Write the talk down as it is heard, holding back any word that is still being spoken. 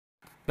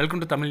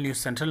Welcome to Tamil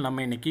news central.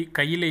 நம்ம இன்றைக்கி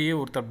கையிலேயே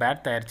ஒருத்தர்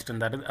பேட் தயாரிச்சிட்டு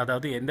இருந்தார்.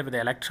 அதாவது எந்தவித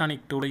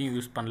எலக்ட்ரானிக் டூலையும்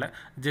யூஸ் பண்ணல,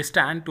 ஜஸ்ட்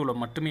ஹேண்ட் டூலை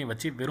மட்டுமே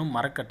வச்சு வெறும்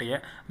மரக்கட்டையை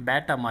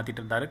பேட்டாக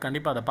மாற்றிட்டு இருந்தார்.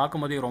 கண்டிப்பாக அதை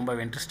பார்க்கும்போதே ரொம்ப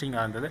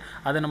இன்ட்ரெஸ்டிங்காக இருந்தது.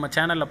 அதை நம்ம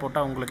சேனலில்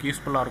போட்டால் உங்களுக்கு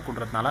யூஸ்ஃபுல்லாக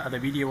இருக்குன்றதுனால அதை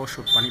வீடியோவை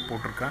ஷூட் பண்ணி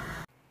போட்டிருக்கேன்.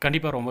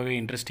 கண்டிப்பாக ரொம்பவே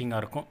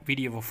இன்ட்ரெஸ்டிங்காக இருக்கும்.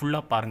 வீடியோவை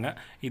ஃபுல்லாக பாருங்கள்.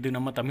 இது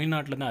நம்ம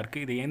தமிழ்நாட்டில் தான்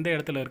இருக்குது. இது எந்த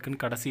இடத்துல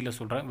இருக்குதுன்னு கடைசியில்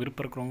சொல்கிறேன்.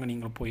 விருப்பம் இருக்கிறவங்க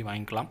நீங்களும் போய்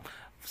வாங்கிக்கலாம்.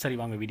 சரி,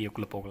 வாங்க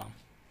வீடியோக்குள்ளே போகலாம்.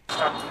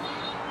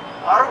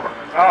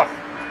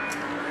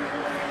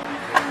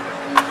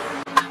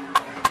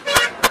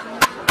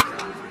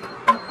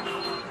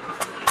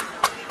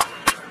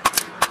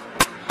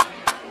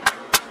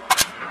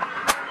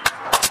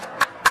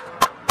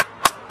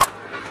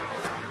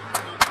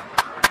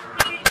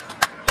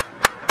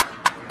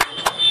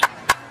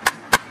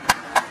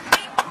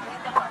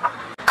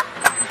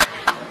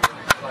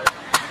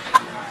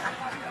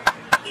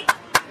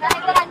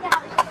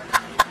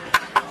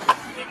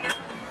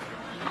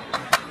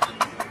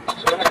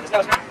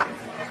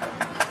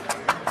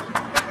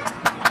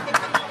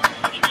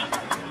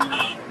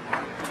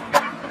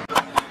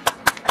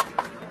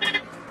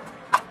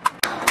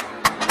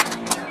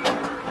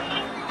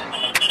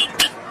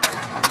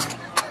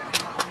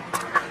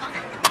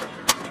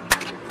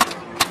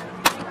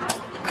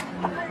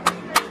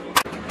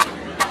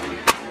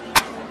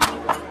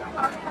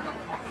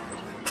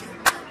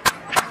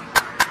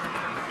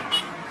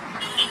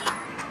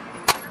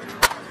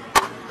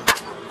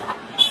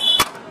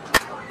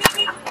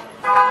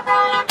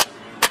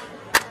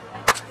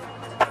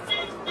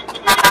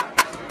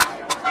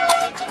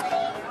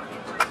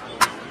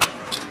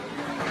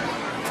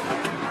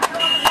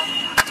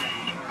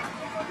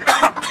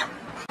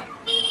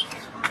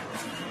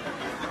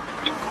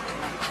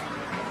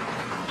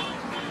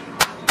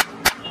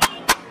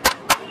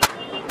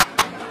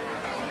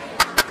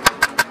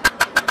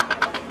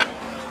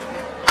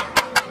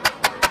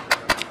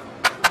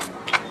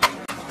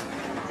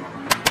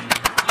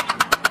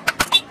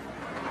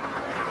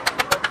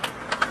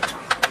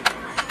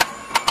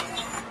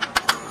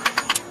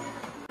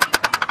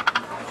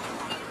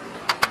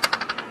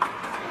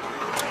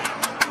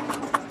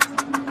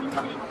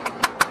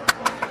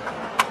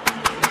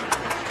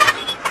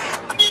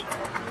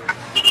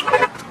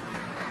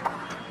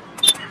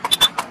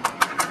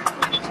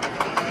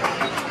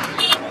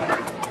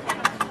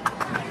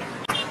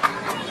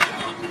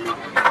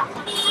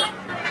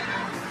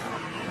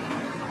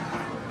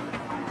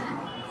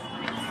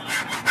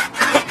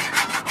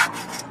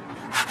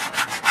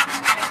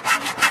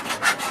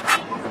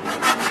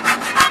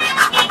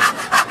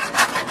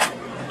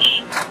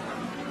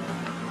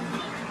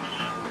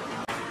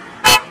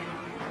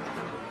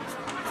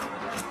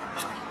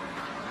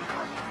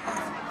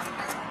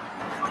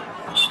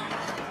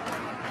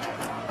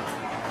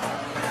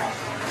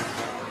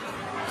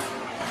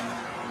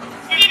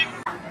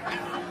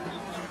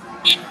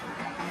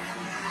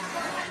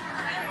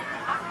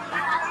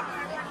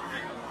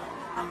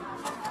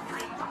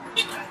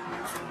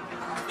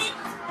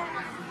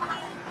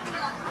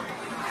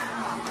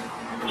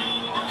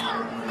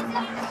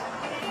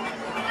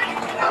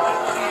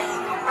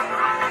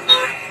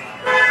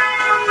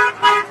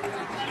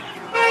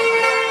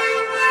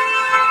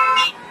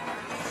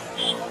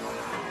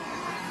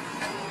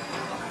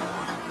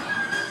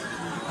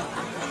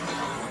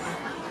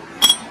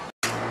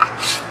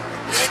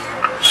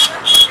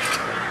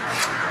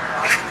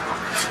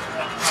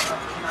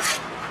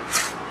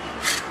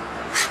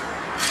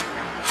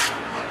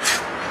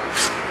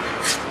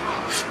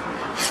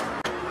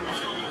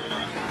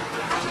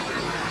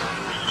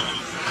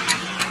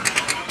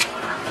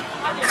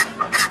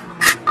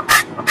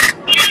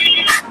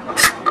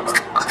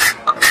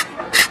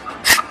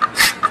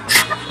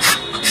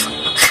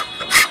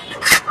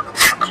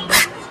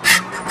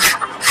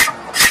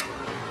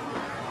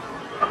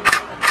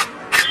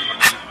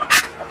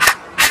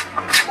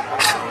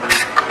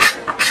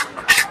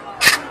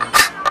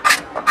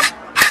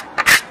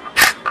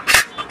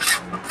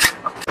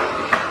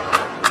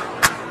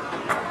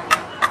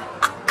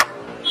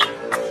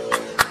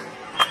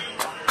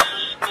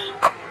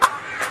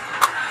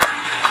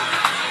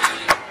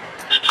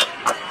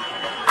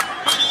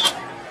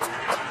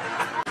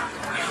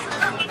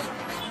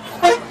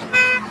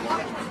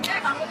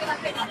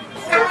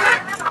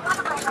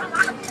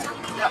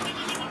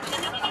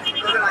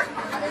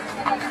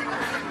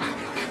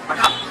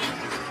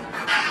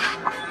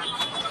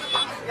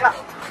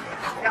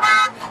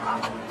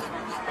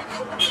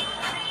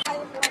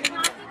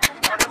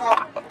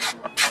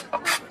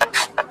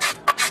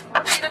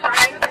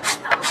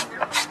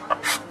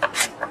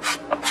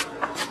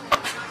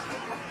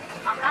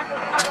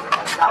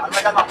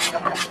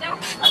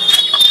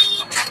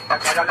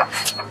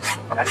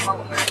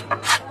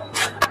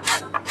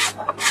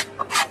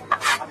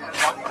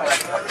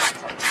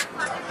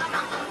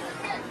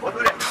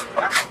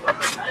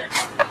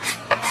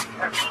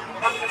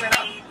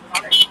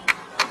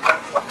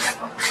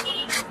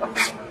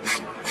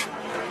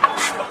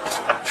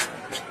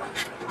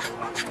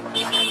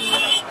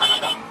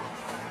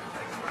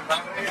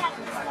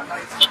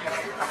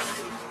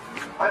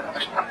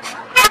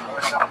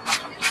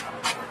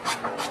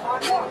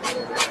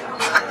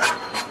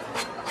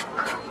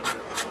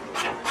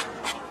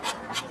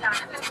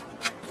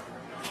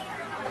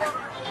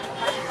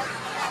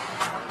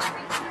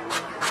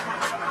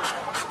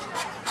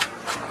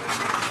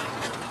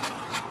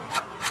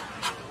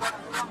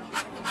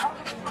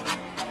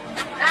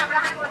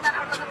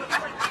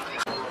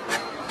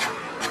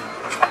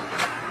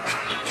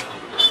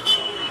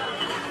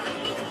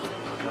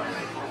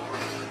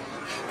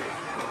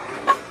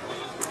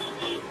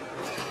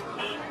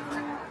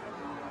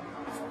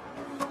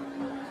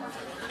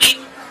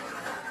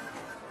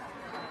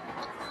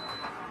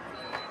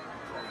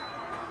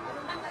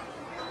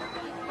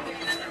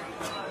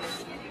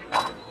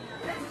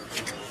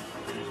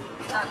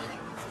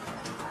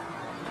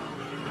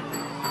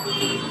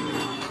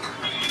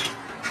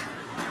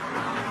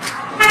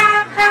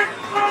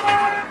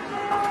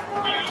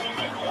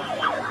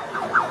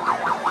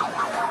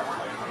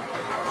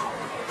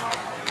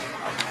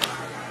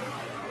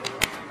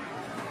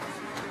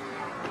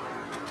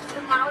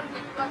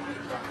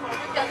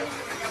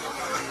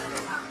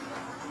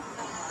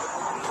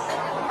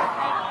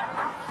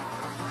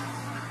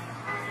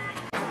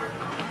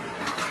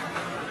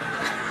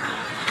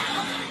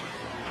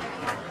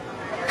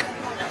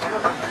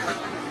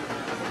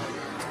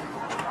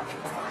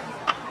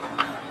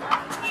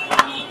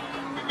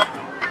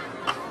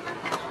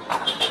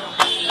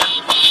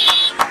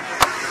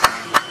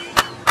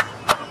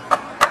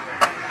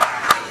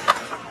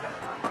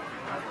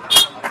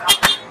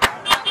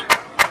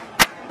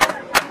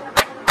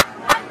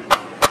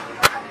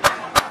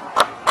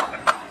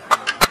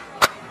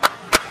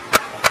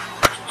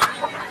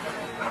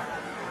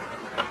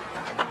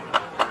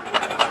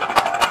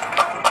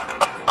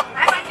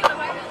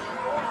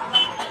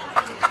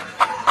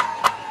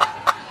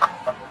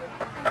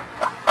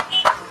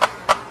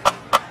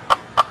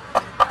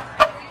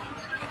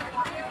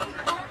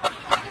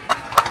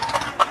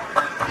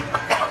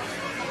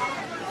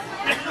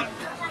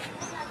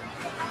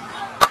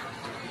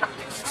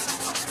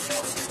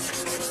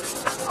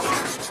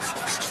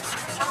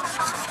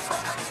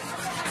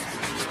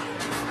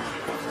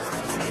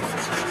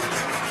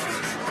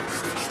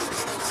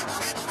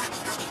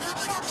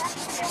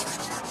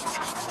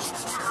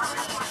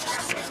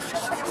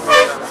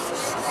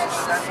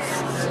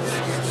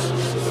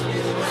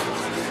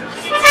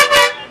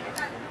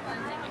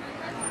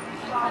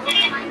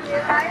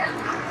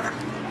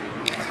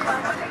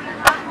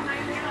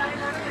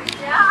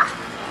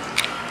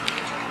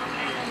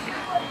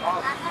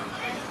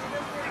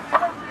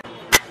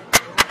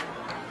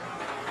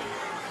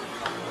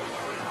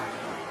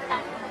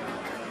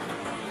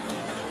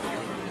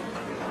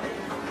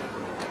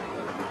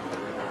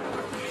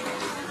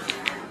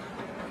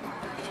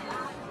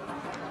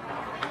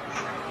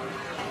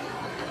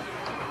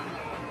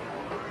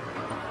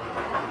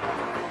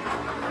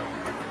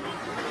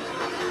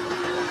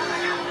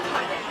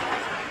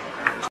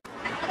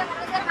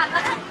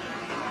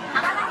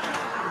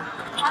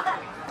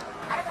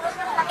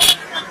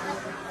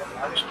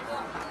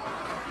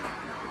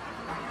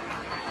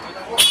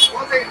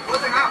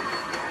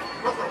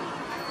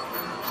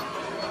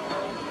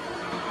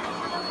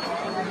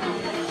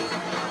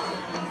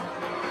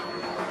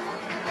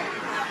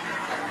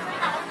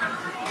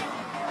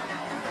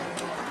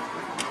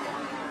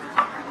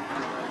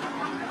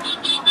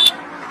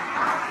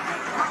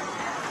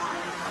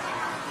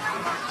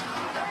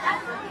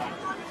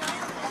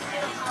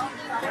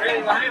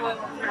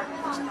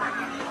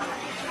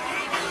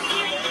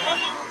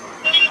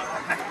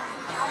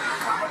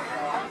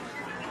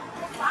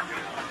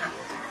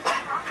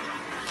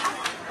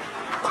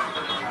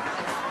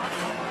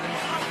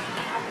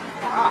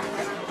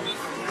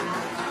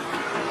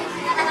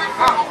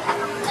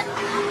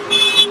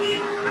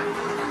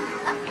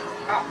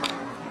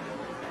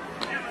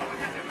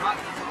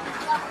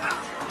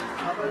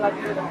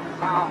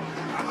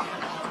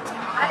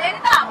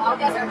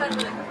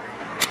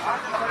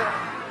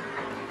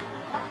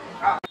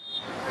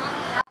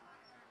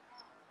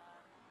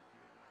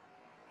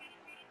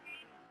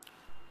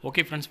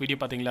 ஓகே ஃப்ரெண்ட்ஸ், வீடியோ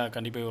பார்த்தீங்களா?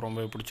 கண்டிப்பாக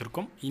ரொம்ப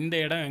பிடிச்சிருக்கும். இந்த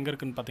இடம் எங்கே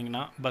இருக்குதுன்னு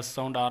பார்த்தீங்கன்னா, பஸ்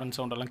சவுண்ட், ஆரன்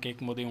சவுண்டெல்லாம்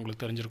கேட்கும்போதே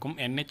உங்களுக்கு தெரிஞ்சிருக்கும்.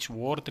 NH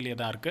ஓரத்துலேயே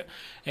தான் இருக்குது.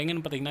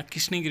 எங்கேன்னு பார்த்தீங்கன்னா,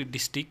 கிருஷ்ணகிரி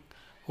டிஸ்ட்ரிக்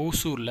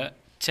ஓசூரில்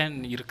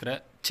இருக்கிற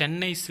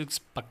சென்னை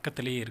சில்க்ஸ்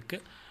பக்கத்துலேயே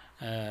இருக்குது.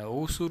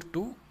 ஓசூர்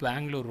டு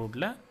பெங்களூர்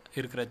ரோட்டில்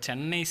இருக்கிற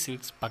சென்னை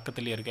சில்க்ஸ்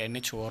பக்கத்துலேயே இருக்குது.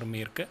 NH ஓரமே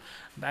இருக்குது.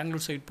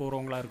 பெங்களூர் சைடு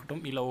போகிறவங்களா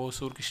இருக்கட்டும், இல்லை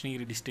ஓசூர்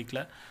கிருஷ்ணகிரி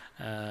டிஸ்ட்ரிக்டில்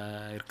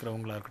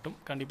இருக்கிறவங்களா இருக்கட்டும்,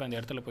 கண்டிப்பாக அந்த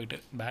இடத்துல போய்ட்டு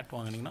பேட்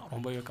வாங்கினீங்கன்னா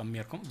ரொம்பவே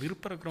கம்மியாக இருக்கும்.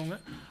 விருப்பம் இருக்கிறவங்க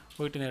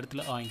போய்ட்டு இந்த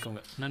இடத்துல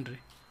வாங்கிக்கோங்க. நன்றி.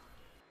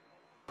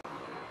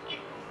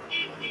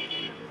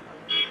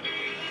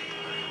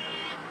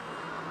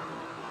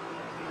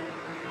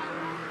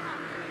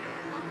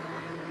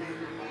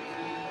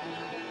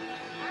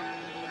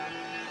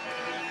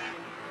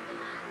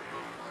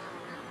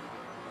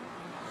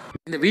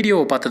 இந்த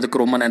வீடியோவை பார்த்ததுக்கு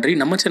ரொம்ப நன்றி.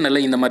 நம்ம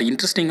சேனலில் இந்த மாதிரி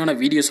இன்ட்ரெஸ்டிங்கான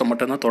வீடியோஸை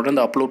மட்டும் தான்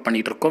தொடர்ந்து அப்லோட்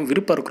பண்ணிகிட்டு இருக்கோம்.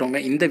 விருப்பம்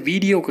இருக்கிறவங்க இந்த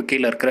வீடியோவுக்கு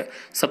கீழே இருக்கிற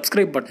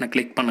சப்ஸ்கிரைப் பட்டனை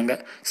கிளிக்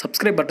பண்ணுங்கள்.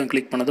 சப்ஸ்கிரைப் பட்டன்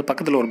கிளிக் பண்ணது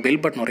பக்கத்தில் ஒரு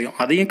பெல் பட்டன் வரையும்,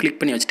 அதையும் கிளிக்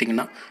பண்ணி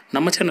வச்சிட்டிங்கன்னா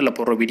நம்ம சேனலில்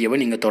போடுற வீடியோவை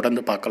நீங்கள்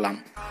தொடர்ந்து பார்க்கலாம்.